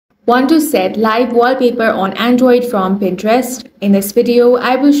Want to set live wallpaper on Android from Pinterest? In this video,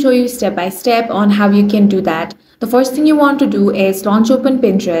 I will show you step by step on how you can do that. The first thing you want to do is launch open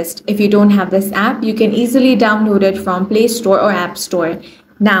Pinterest. If you don't have this app, you can easily download it from Play Store or App Store.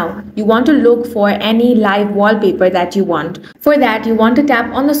 Now, you want to look for any live wallpaper that you want. For that, you want to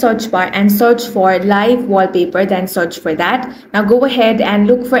tap on the search bar and search for live wallpaper, then search for that. Now go ahead and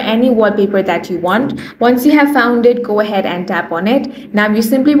look for any wallpaper that you want. Once you have found it, go ahead and tap on it. Now you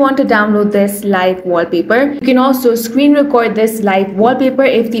simply want to download this live wallpaper. You can also screen record this live wallpaper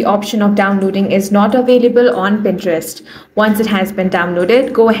if the option of downloading is not available on Pinterest. Once it has been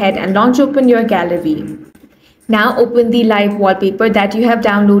downloaded, go ahead and launch open your gallery. Now open the live wallpaper that you have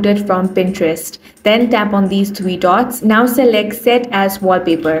downloaded from Pinterest. Then tap on these three dots. Now select Set as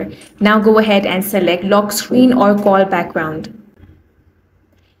Wallpaper. Now go ahead and select Lock Screen or Call Background.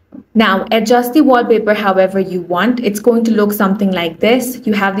 Now adjust the wallpaper however you want. It's going to look something like this.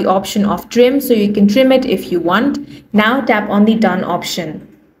 You have the option of trim, so you can trim it if you want. Now tap on the Done option.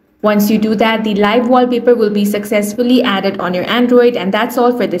 Once you do that, the live wallpaper will be successfully added on your Android, and that's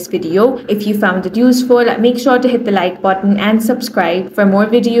all for this video. If you found it useful, make sure to hit the like button and subscribe for more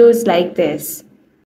videos like this.